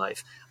forward in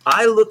life.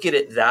 I look at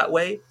it that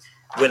way.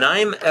 When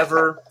I'm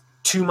ever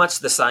too much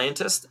the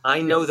scientist,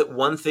 I know that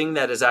one thing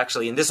that is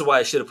actually, and this is why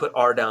I should have put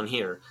R down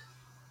here,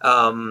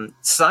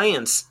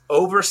 science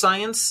over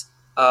science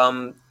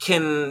can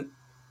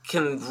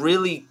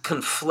really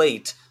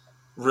conflate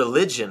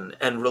religion,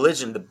 and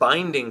religion, the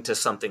binding to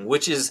something,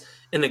 which is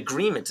an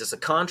agreement, it's a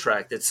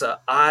contract, it's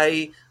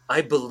I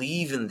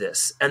believe in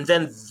this, and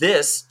then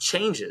this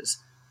changes.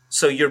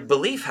 So your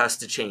belief has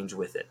to change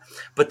with it.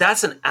 But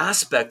that's an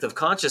aspect of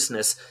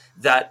consciousness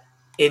that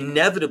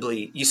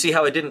inevitably, you see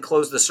how I didn't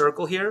close the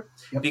circle here?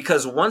 Yep.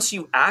 Because once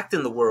you act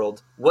in the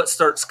world, what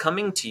starts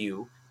coming to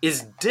you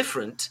is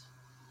different.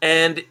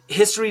 And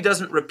history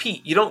doesn't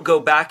repeat. You don't go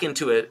back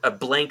into a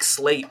blank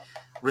slate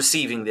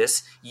receiving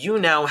this. You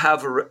now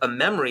have a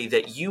memory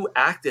that you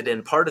acted,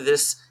 and part of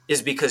this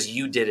is because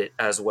you did it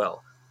as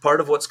well.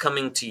 Part of what's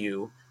coming to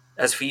you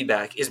as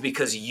feedback is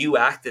because you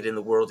acted in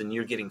the world and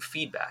you're getting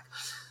feedback.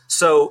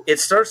 So it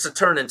starts to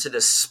turn into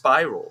this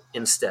spiral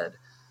instead.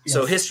 Yes.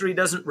 So history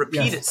doesn't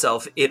repeat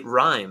itself. It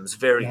rhymes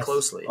very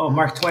closely. Oh,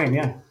 Mark Twain,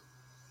 yeah.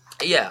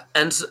 Yeah,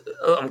 and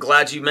I'm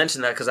glad you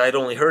mentioned that, because I'd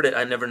only heard it.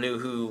 I never knew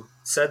who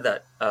said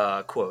that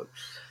quote.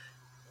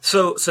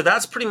 So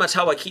that's pretty much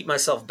how I keep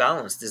myself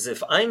balanced, is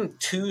if I'm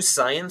too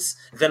science,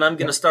 then I'm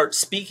going to start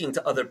speaking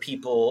to other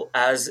people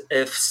as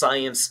if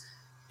science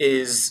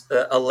is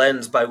a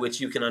lens by which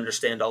you can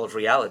understand all of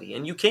reality.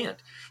 And you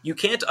can't. You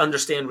can't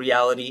understand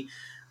reality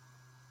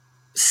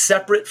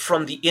separate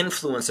from the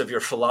influence of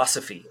your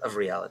philosophy of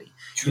reality.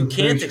 True, You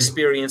very can't true.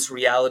 experience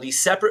reality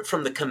separate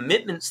from the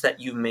commitments that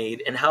you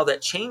made and how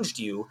that changed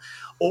you,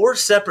 or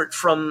separate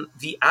from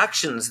the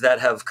actions that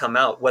have come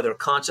out, whether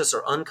conscious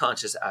or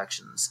unconscious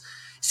actions.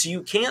 So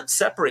you can't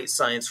separate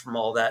science from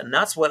all that. And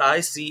that's what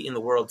I see in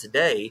the world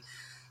today.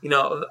 You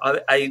know,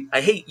 I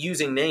hate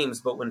using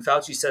names, but when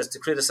Fauci says to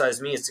criticize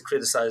me is to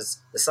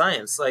criticize the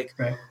science, like,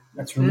 Right.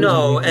 That's religion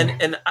no, right there.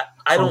 and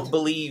I don't Cult.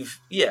 believe,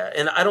 yeah,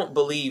 and I don't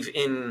believe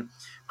in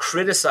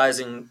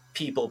criticizing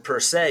people per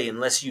se,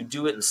 unless you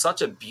do it in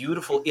such a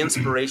beautiful,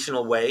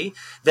 inspirational way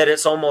that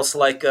it's almost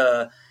like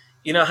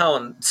you know how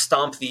in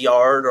Stomp the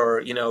Yard,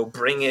 or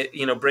Bring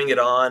It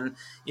On,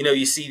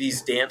 you see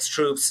these dance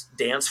troops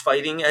dance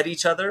fighting at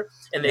each other,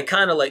 and they Yeah.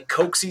 kind of like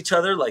coax each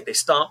other, like they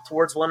stomp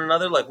towards one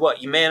another, like,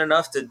 what, you man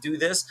enough to do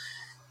this?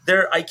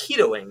 They're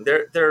aikidoing.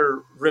 They're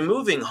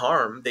removing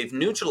harm. They've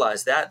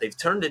neutralized that. They've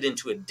turned it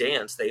into a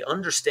dance. They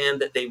understand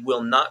that they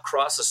will not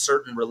cross a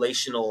certain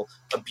relational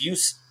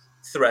abuse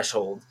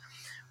threshold.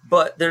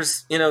 But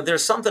there's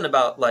something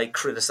about like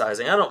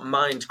criticizing. I don't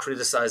mind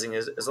criticizing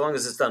as long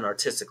as it's done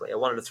artistically. I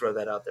wanted to throw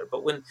that out there.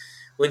 But when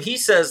he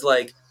says,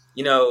 like,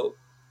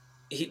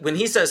 when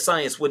he says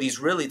science, what he's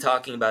really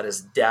talking about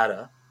is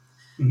data,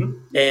 Hmm.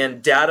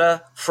 and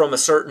data from a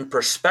certain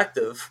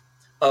perspective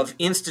of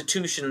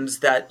institutions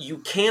that you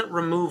can't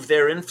remove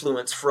their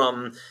influence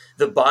from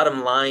the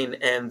bottom line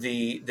and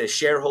the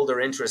shareholder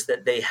interest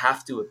that they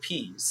have to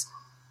appease,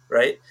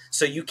 right?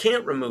 So you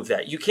can't remove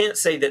that. You can't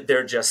say that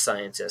they're just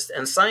scientists.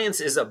 And science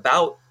is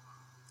about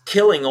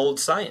killing old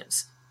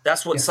science.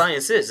 That's what Yes.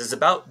 science is. It's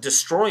about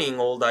destroying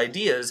old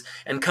ideas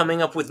and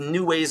coming up with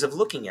new ways of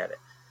looking at it.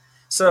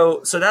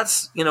 So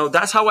that's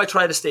how I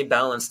try to stay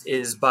balanced,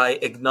 is by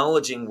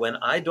acknowledging when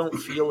I don't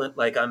feel it,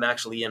 like I'm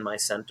actually in my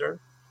center.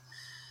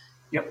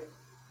 Yep.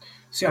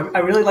 See, I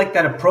really like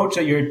that approach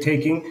that you're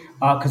taking,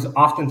 because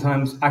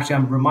oftentimes, actually,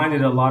 I'm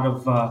reminded a lot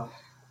of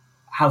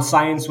how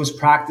science was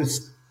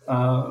practiced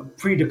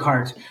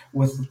pre-Descartes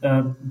with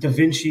Da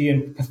Vinci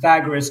and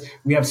Pythagoras.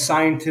 We have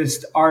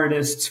scientists,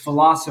 artists,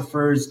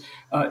 philosophers.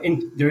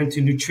 They're into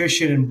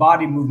nutrition and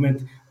body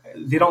movement.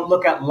 They don't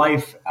look at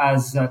life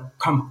as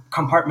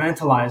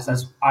compartmentalized,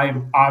 as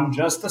I'm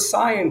just a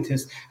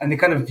scientist, and they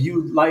kind of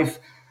view life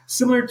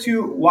similar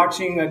to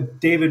watching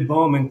David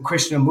Bohm and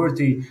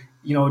Krishnamurti,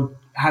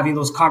 having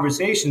those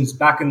conversations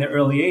back in the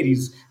early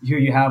 80s. Here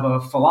you have a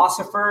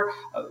philosopher,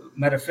 a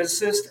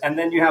metaphysicist, and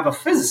then you have a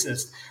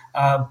physicist,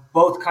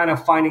 both kind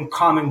of finding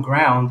common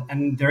ground,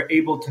 and they're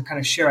able to kind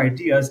of share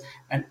ideas,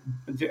 and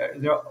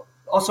they're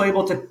also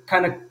able to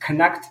kind of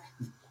connect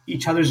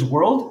each other's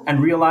world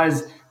and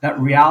realize that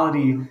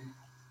reality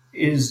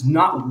is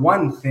not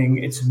one thing,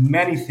 it's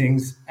many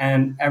things,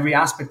 and every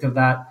aspect of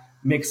that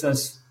makes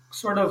us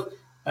sort of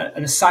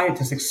a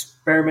scientist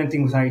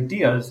experimenting with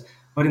ideas.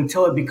 But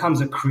until it becomes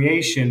a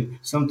creation,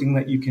 something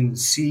that you can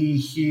see,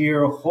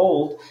 hear,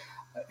 hold,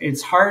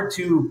 it's hard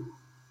to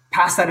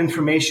pass that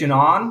information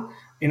on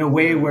in a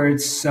way where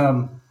it's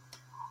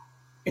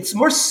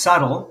more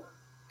subtle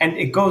and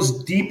it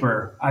goes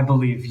deeper. I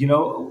believe,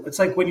 it's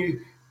like when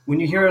you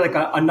hear like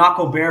a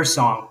Knuckle Bear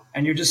song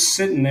and you're just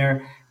sitting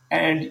there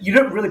and you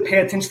don't really pay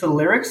attention to the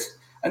lyrics,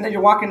 and then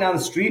you're walking down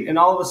the street and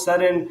all of a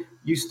sudden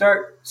you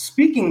start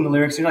speaking the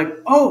lyrics and you're like,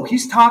 oh,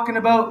 he's talking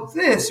about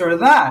this or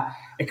that.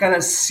 It kind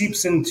of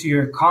seeps into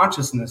your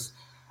consciousness.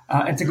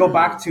 And to go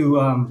back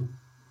to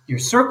your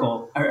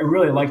circle, I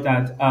really like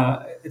that.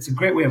 It's a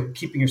great way of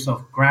keeping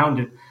yourself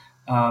grounded.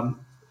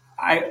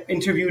 I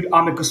interviewed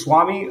Amit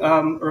Goswami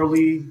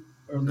early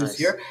this Nice.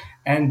 year,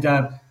 and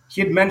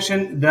he had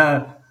mentioned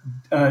the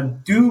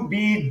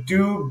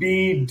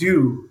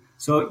do.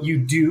 So you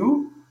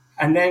do,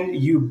 and then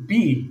you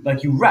be,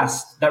 like you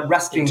rest. That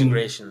resting,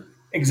 Integration.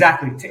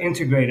 exactly, to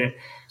integrate it.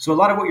 So a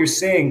lot of what you're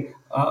saying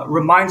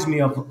reminds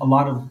me of a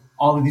lot of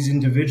all of these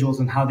individuals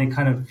and how they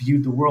kind of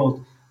viewed the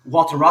world.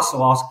 Walter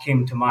Russell also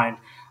came to mind.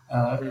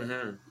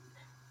 Mm-hmm.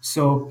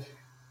 So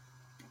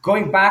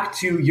going back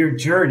to your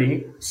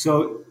journey,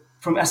 so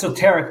from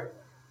esoteric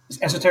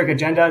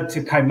agenda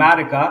to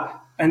Kaimatica,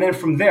 and then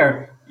from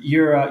there,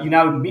 you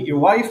now meet your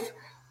wife.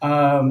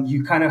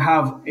 You kind of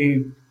have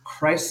a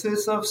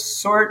crisis of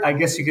sort, I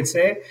guess you could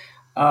say.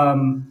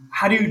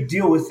 How do you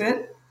deal with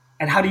it,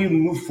 and how do you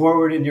move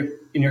forward in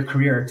your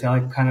career to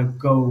like kind of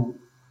go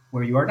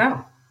where you are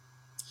now?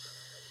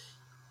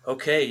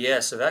 Okay,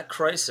 yeah. So that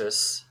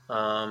crisis,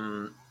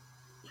 that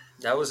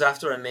was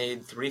after I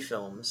made 3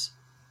 films.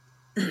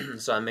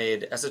 So I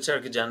made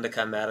Esoteric Agenda,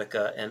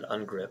 Chimatica, and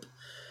Ungrip.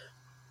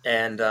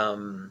 And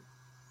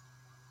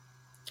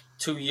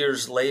 2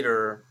 years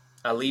later,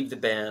 I leave the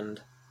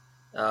band,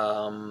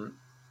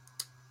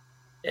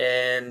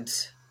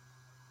 and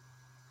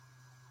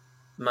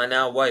my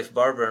now wife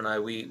Barbara and I,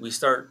 we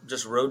start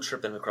just road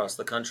tripping across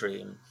the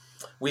country, and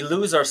we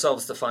lose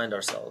ourselves to find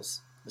ourselves.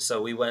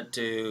 So we went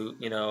to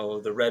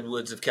the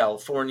redwoods of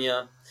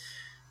California.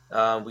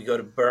 We go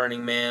to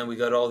Burning Man. We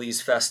go to all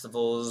these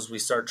festivals. We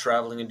start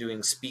traveling and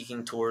doing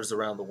speaking tours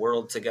around the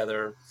world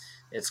together.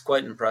 It's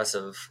quite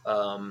impressive.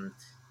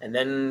 And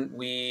then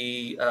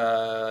we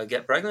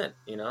get pregnant,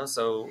 you know.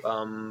 So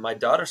my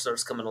daughter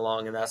starts coming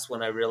along, and that's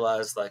when I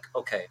realized, like,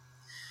 okay,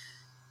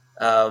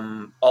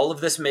 all of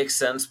this makes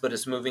sense, but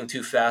it's moving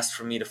too fast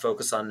for me to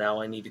focus on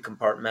now. I need to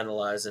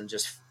compartmentalize and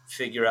just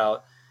figure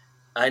out.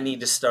 I need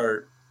to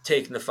start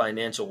taking the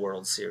financial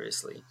world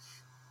seriously.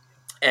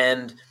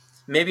 And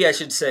maybe I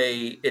should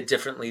say it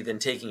differently than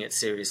taking it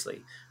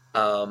seriously.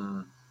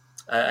 Um,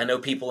 I know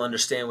people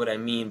understand what I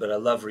mean, but I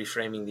love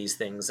reframing these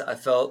things. I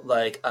felt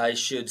like I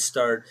should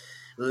start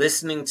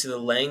listening to the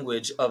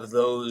language of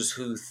those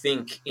who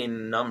think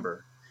in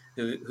number,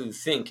 who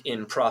think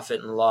in profit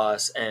and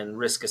loss and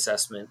risk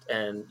assessment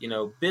and, you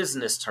know,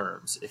 business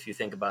terms, if you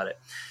think about it.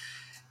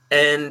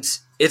 And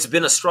it's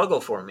been a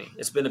struggle for me.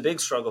 It's been a big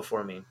struggle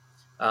for me.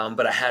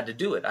 But I had to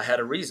do it. I had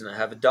a reason. I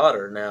have a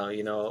daughter now,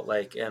 you know,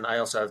 like, and I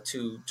also have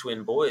two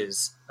twin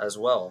boys as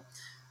well.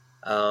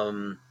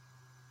 Um,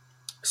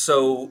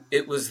 so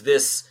it was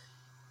this,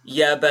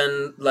 yeah,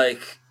 Ben,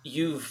 like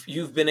you've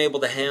been able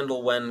to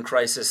handle when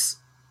crisis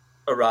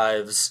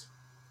arrives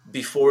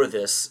before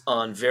this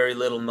on very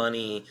little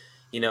money,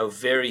 you know,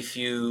 very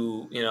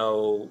few, you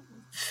know,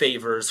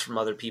 favors from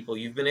other people.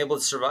 You've been able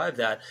to survive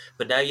that,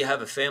 but now you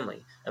have a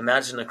family.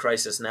 Imagine a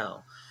crisis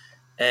now.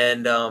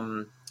 And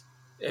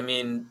I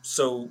mean,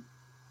 so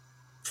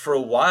for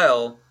a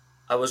while,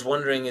 I was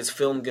wondering, is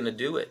film going to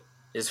do it?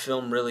 Is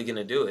film really going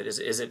to do it?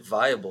 Is it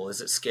viable?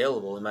 Is it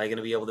scalable? Am I going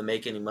to be able to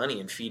make any money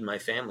and feed my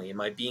family?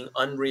 Am I being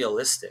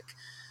unrealistic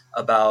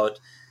about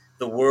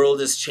the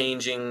world is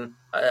changing?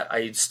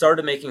 I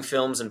started making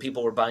films and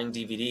people were buying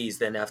DVDs.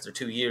 Then after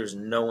 2 years,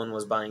 no one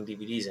was buying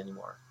DVDs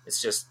anymore.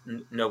 It's just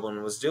no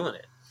one was doing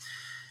it.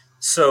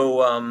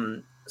 So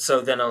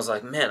then I was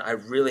like, man, I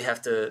really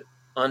have to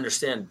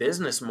understand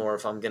business more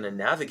if I'm going to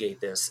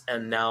navigate this.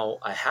 And now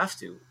I have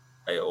to,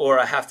 or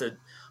I have to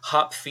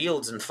hop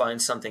fields and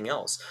find something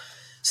else.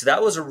 So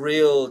that was a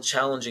real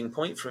challenging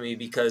point for me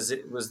because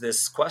it was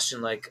this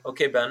question like,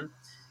 okay, Ben,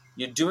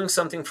 you're doing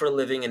something for a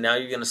living and now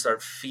you're going to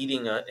start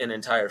feeding an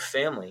entire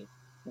family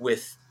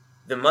with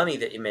the money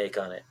that you make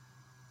on it.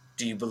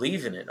 Do you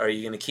believe in it? Are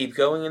you going to keep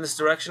going in this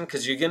direction?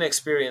 Because you're going to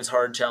experience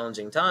hard,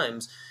 challenging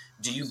times.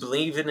 Do you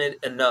believe in it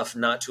enough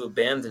not to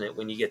abandon it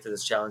when you get to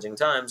those challenging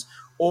times?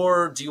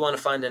 Or do you want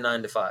to find a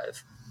 9 to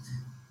 5?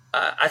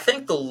 I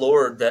thank the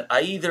Lord that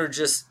I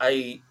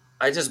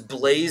just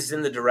blazed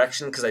in the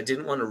direction because I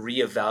didn't want to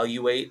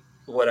reevaluate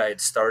what I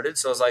had started.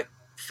 So I was like,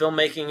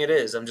 filmmaking it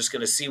is. I'm just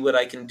going to see what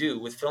I can do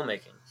with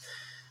filmmaking.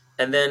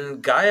 And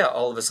then Gaia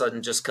all of a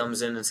sudden just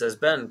comes in and says,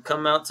 Ben,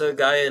 come out to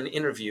Gaia and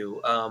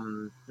interview,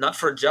 not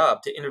for a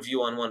job, to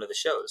interview on one of the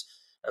shows.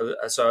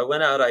 So I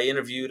went out, I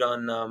interviewed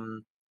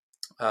on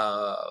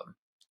uh,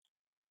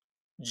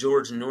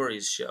 George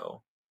Norrie's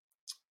show.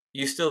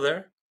 You still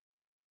there?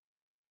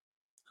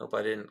 Hope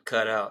I didn't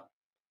cut out.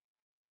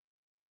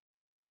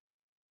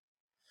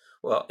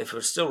 Well, if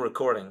we're still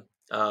recording,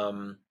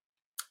 I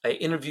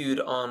interviewed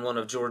on one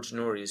of George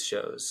Norrie's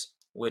shows,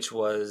 which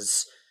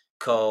was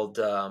called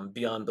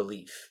Beyond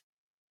Belief.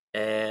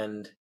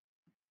 And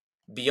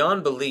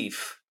Beyond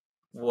Belief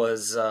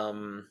was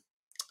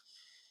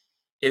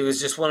it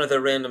was just one of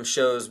the random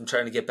shows. I'm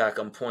trying to get back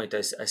on point.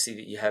 I see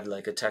that you had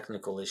like a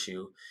technical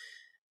issue.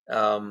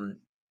 Um,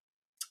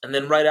 and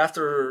then right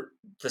after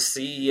the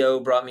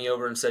CEO brought me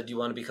over and said, "Do you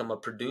want to become a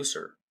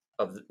producer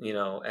of, you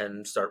know,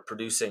 and start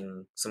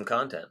producing some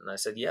content?" And I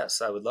said, "Yes,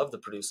 I would love to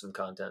produce some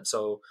content."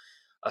 So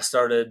I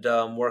started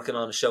working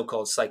on a show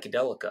called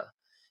Psychedelica.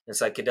 And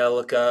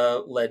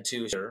Psychedelica led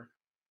to,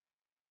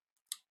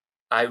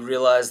 I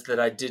realized that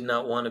I did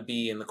not want to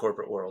be in the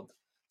corporate world.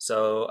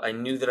 So I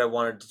knew that I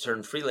wanted to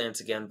turn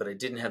freelance again, but I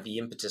didn't have the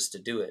impetus to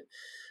do it.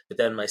 But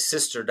then my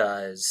sister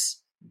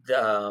dies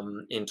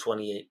in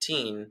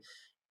 2018,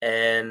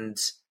 and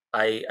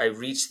I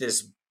reached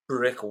this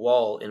brick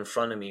wall in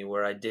front of me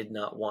where I did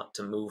not want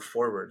to move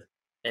forward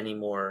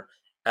anymore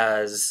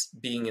as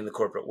being in the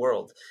corporate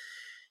world.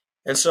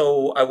 And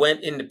so I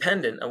went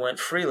independent. I went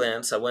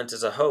freelance. I went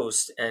as a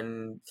host,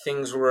 and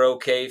things were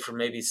okay for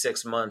maybe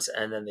 6 months,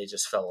 and then they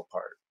just fell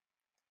apart.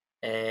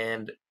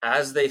 And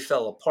as they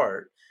fell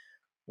apart,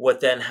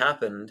 what then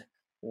happened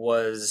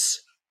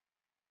was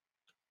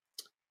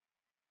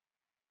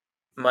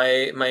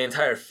my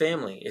entire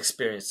family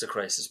experienced a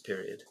crisis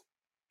period.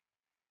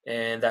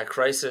 And that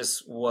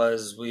crisis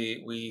was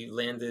we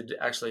landed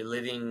actually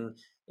living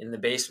in the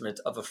basement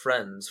of a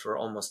friend's for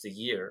almost a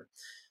year.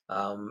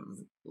 A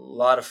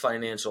lot of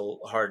financial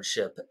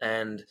hardship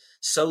and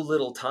so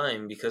little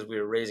time because we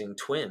were raising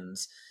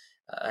twins,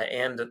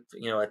 and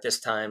you know, at this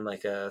time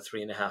like a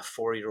 3.5,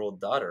 4 year old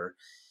daughter.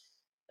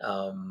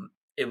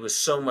 It was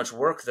so much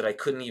work that I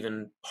couldn't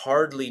even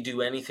hardly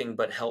do anything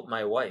but help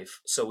my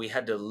wife. So we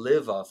had to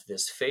live off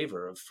this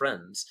favor of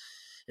friends.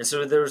 And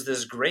so there was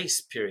this grace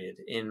period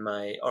in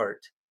my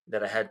art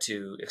that I had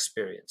to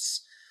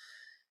experience.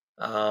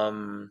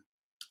 Um,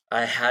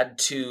 I had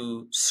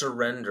to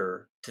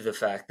surrender to the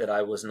fact that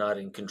I was not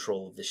in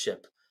control of the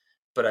ship.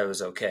 but I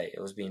was okay.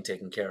 It was being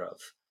taken care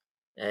of.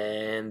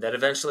 And that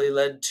eventually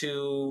led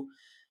to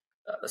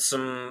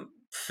some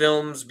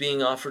films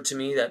being offered to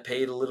me that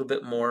paid a little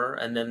bit more,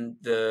 and then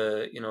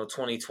the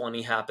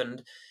 2020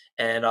 happened,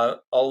 and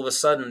all of a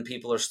sudden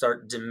people are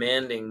start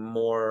demanding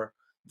more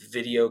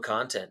video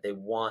content. They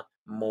want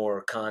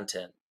more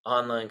content,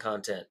 online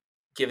content.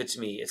 Give it to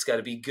me. It's got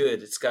to be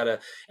good.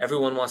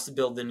 Everyone wants to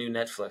build the new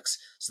Netflix.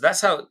 So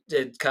that's how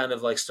it kind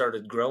of like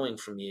started growing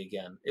for me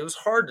again. It was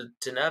hard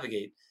to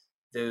navigate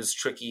those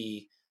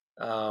tricky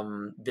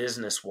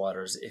business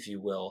waters, if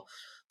you will,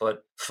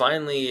 but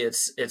finally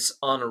it's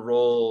on a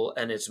roll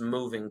and it's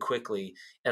moving quickly. And